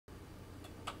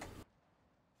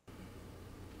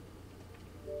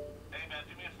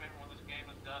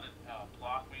on and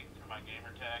block me through my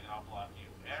gamer tag, and I'll block you.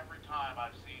 Every time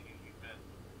I've seen you, you've been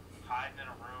hiding in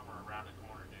a room or around a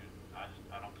corner, dude.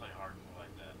 I don't play hardcore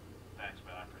like that. Thanks,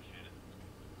 man. I appreciate it.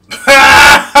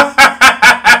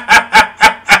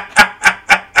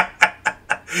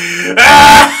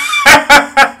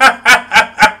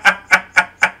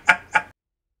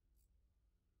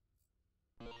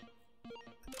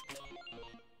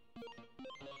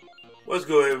 What's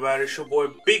good, everybody? It's your boy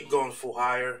Big Guns for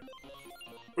Hire,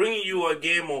 bringing you a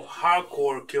game of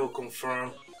hardcore kill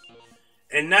confirmed.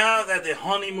 And now that the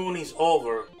honeymoon is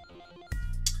over,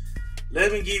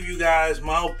 let me give you guys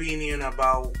my opinion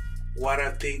about what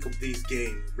I think of this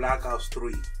game, Black Ops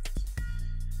 3.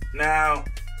 Now,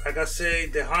 like I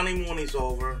said, the honeymoon is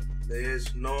over.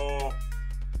 There's no,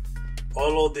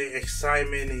 all of the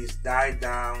excitement is died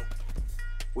down.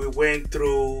 We went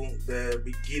through the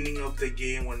beginning of the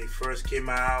game when it first came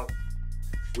out.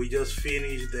 We just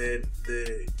finished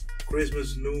the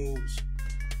Christmas news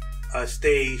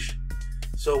stage.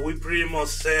 So we pretty much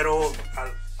settled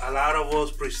a lot of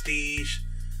us prestige.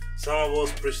 Some of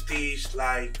us prestige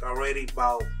like already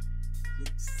about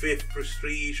 5th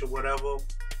prestige or whatever.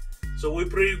 So we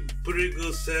pretty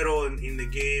good settled in the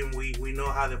game. We know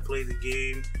how to play the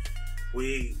game.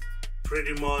 We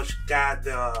pretty much got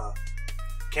the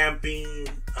camping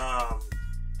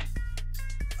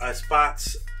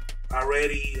spots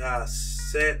already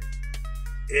set,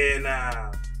 and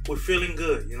we're feeling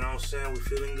good, you know what I'm saying? We're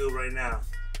feeling good right now.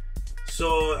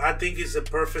 So I think it's a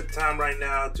perfect time right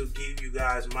now to give you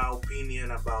guys my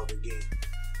opinion about the game.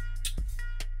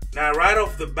 Now right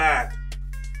off the bat,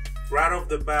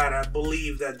 I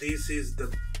believe that this is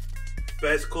the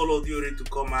best Call of Duty to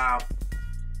come out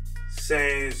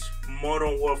since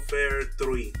Modern Warfare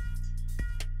 3.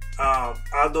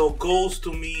 Although Ghost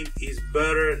to me is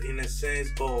better in a sense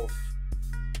of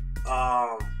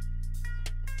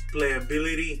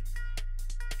playability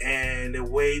and the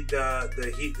way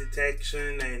the heat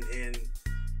detection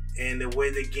and the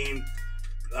way the game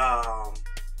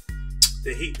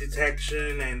the heat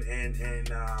detection and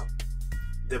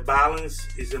the balance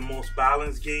is the most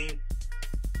balanced game.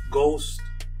 Ghost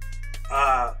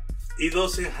it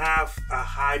doesn't have a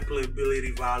high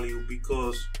playability value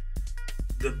because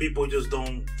the people just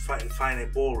don't find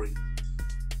it boring.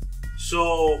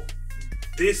 So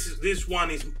this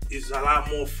one is a lot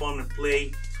more fun to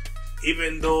play,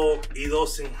 even though it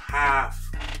doesn't have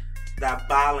that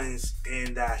balance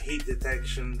and that heat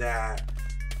detection that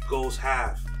Ghosts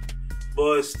have,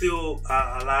 but it's still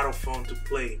a lot of fun to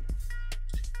play.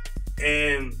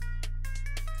 And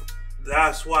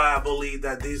that's why I believe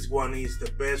that this one is the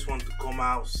best one to come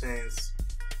out since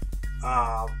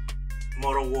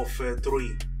Modern Warfare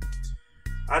 3.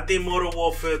 I think Modern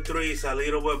Warfare 3 is a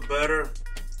little bit better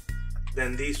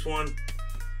than this one,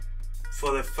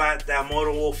 for the fact that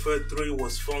Modern Warfare 3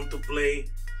 was fun to play.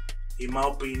 In my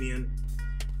opinion,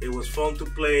 it was fun to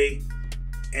play,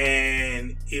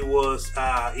 and it was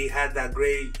it had that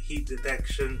great heat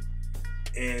detection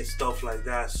and stuff like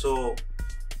that. So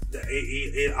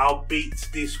it outbeats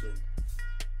this one.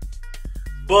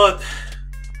 But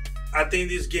I think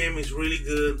this game is really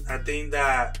good. I think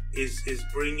that is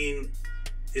bringing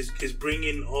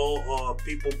all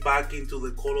people back into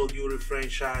the Call of Duty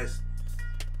franchise.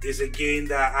 It's a game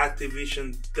that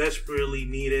Activision desperately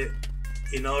needed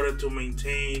in order to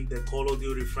maintain the Call of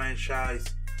Duty franchise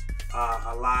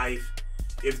alive.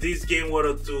 If this game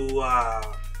were to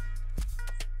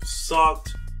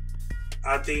sucked,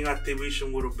 I think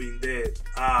Activision would have been dead.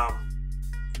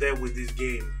 Dead with this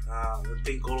game. I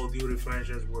think Call of Duty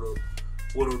franchise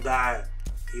would have died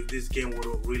if this game would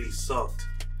have really sucked.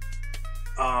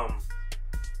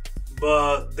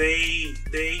 But they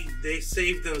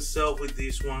saved themselves with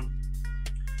this one.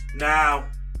 Now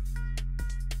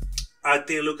I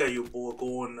think, look at you, boy,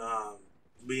 going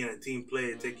being a team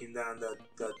player, taking down that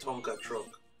Tonka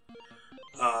truck,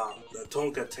 the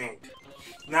Tonka tank.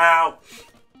 Now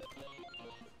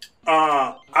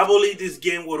I believe this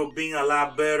game would have been a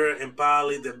lot better and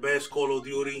probably the best Call of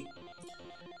Duty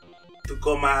to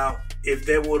come out if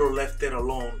they would have left it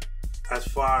alone as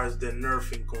far as the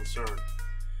nerfing concerned.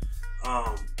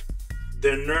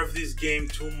 They nerfed this game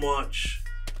too much,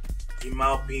 in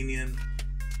my opinion.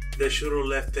 They should have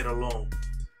left it alone.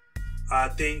 I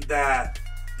think that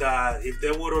if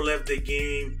they would have left the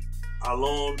game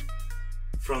alone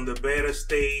from the beta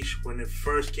stage when it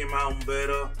first came out in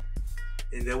beta,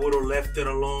 and they would have left it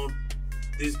alone,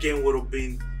 this game would have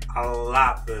been a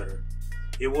lot better.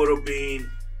 It would have been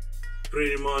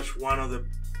pretty much one of the,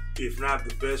 if not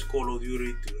the best Call of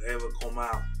Duty to ever come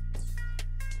out.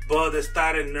 But they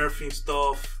started nerfing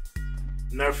stuff,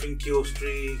 nerfing kill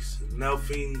streaks,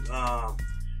 nerfing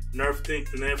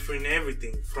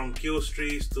everything from kill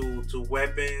streaks to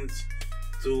weapons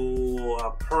to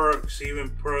perks, even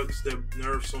perks. They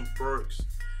nerf some perks.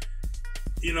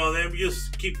 You know, they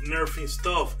just keep nerfing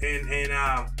stuff, and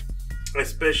a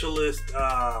specialist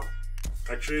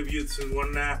attributes and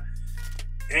whatnot,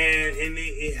 and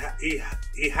it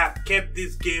kept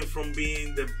this game from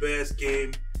being the best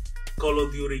game, Call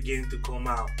of Duty game to come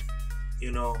out.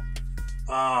 You know,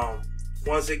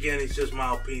 once again, it's just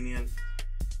my opinion,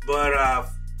 but I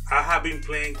have been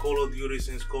playing Call of Duty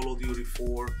since Call of Duty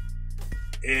 4,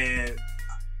 and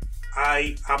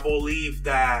I believe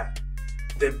that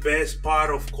the best part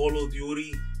of Call of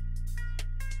Duty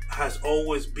has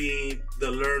always been the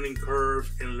learning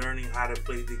curve and learning how to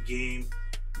play the game,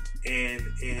 and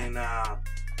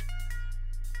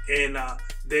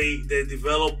the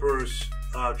developers,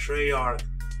 Treyarch,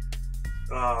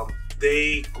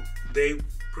 they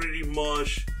pretty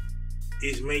much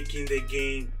is making the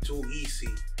game too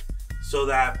easy, so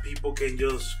that people can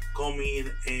just come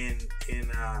in and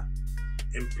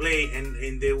play,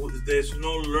 and there's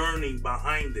no learning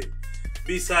behind it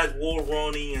besides wall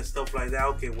running and stuff like that.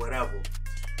 Okay, whatever.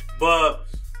 But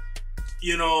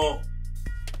you know,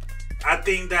 I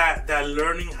think that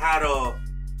learning how to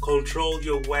control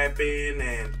your weapon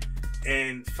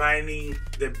and finding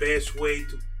the best way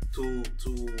to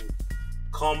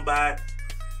combat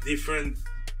different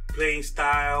playing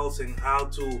styles and how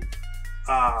to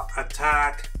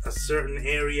attack a certain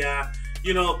area,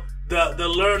 you know, the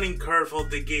learning curve of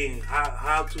the game,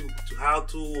 how to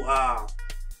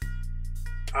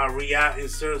react in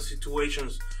certain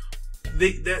situations,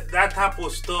 that type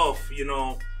of stuff, you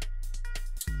know,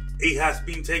 it has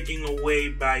been taken away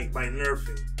by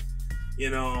nerfing. You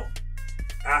know,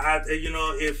 you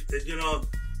know, if you know,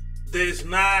 there's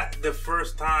not the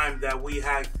first time that we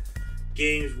had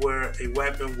games where a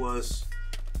weapon was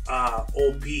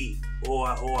OP, or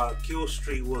a kill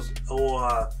streak was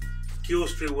OP,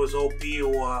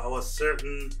 or a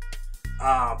certain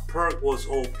perk was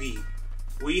OP.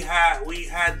 We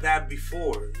had that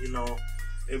before, you know,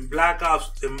 in Black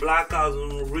Ops, in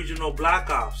original Black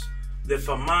Ops, the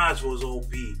FAMAS was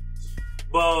OP,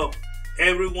 but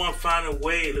everyone found a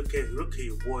way. Look at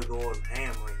your boy going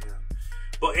ham right now.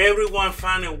 But everyone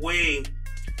found a way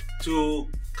to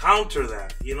counter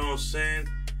that. You know what I'm saying?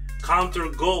 Counter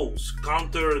goals,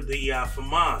 counter the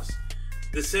FAMAS.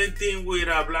 The same thing with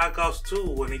Black Ops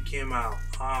 2 when it came out.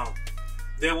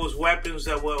 There was weapons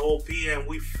that were OP, and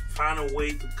we found a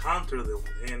way to counter them.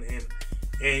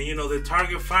 And you know, the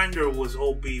target finder was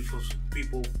OP. For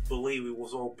people believe it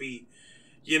was OP.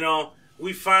 You know,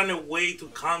 we find a way to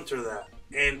counter that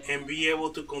and be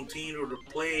able to continue to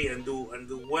play and do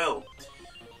well.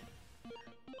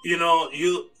 You know,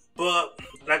 but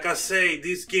like I say,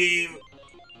 this game,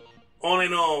 all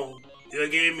in all, the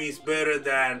game is better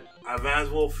than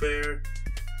Advanced Warfare.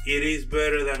 It is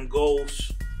better than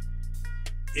Ghost.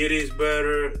 It is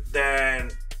better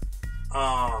than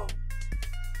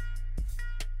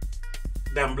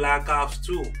Black Ops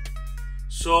 2.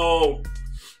 So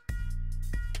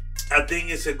I think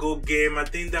it's a good game. I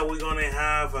think that we're gonna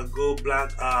have a good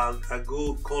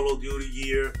Call of Duty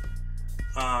year.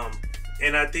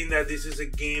 And I think that this is a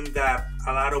game that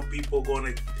a lot of people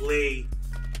gonna play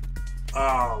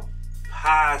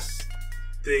past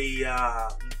the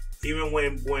even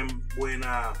when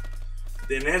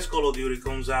the next Call of Duty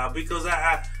comes out, because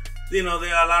you know,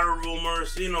 there are a lot of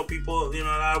rumors. You know, a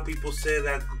lot of people say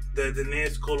that the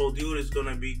next Call of Duty is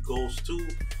gonna be Ghost 2,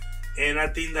 and I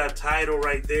think that title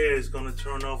right there is gonna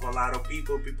turn off a lot of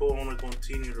people. People want to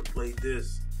continue to play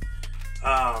this.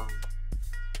 I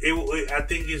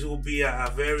think it will be a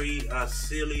very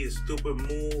silly, stupid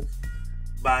move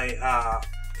by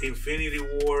Infinity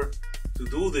Ward to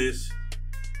do this.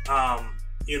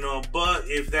 You know, but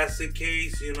if that's the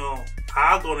case, you know,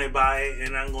 I'm gonna buy it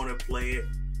and I'm gonna play it,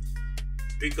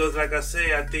 because like I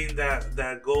say, I think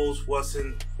that Ghost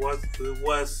wasn't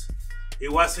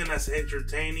as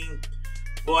entertaining.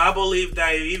 But I believe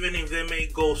that even if they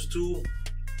make Ghost 2,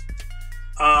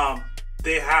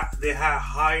 they had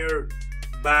hired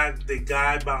back the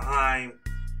guy behind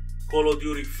Call of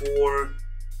Duty 4,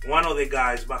 one of the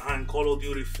guys behind Call of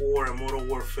Duty 4 and Modern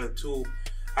Warfare 2.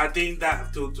 I think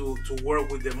that to work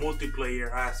with the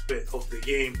multiplayer aspect of the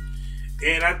game,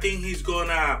 and I think he's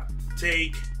gonna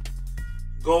take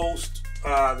Ghost,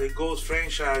 the Ghost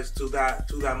franchise to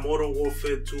that Modern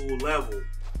Warfare 2 level,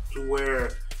 to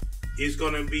where it's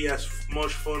gonna be as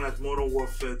much fun as Modern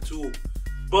Warfare 2,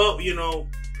 but you know,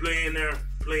 playing it,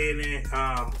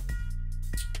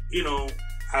 you know,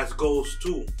 as Ghost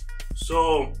 2.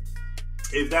 So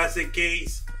if that's the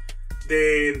case,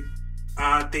 then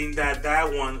I think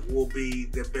that one will be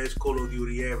the best Call of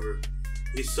Duty ever.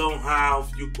 If somehow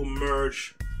you could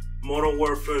merge Modern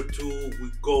Warfare 2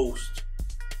 with Ghost,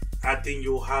 I think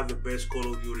you'll have the best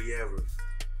Call of Duty ever.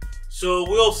 So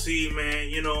we'll see, man.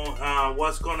 You know, how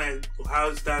is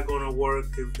that gonna work?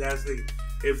 If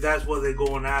that's what they're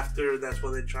going after, that's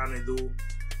what they're trying to do.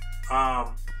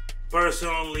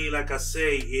 Personally, like I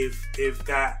say, if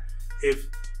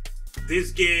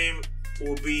this game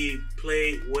will be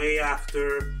played way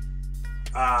after,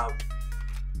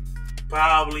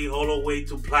 probably all the way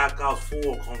to Black Ops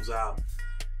 4 comes out,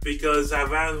 because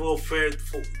Advanced Warfare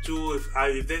 2,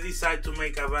 if they decide to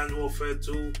make Advanced Warfare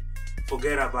 2,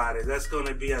 forget about it. That's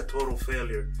gonna be a total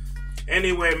failure.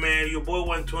 Anyway, man, your boy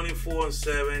went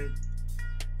 24/7,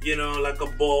 you know, like a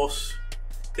boss.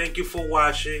 Thank you for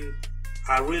watching.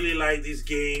 I really like this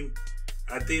game.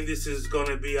 I think this is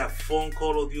gonna be a fun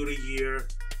Call of Duty year,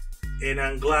 and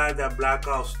I'm glad that Black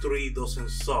Ops 3 doesn't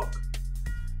suck.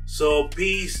 So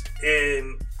peace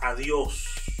and adios.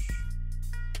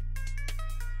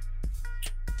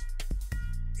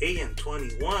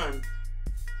 AM21,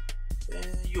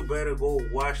 you better go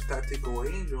watch Tactical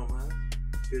Angel, man.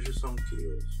 Get you some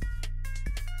kills.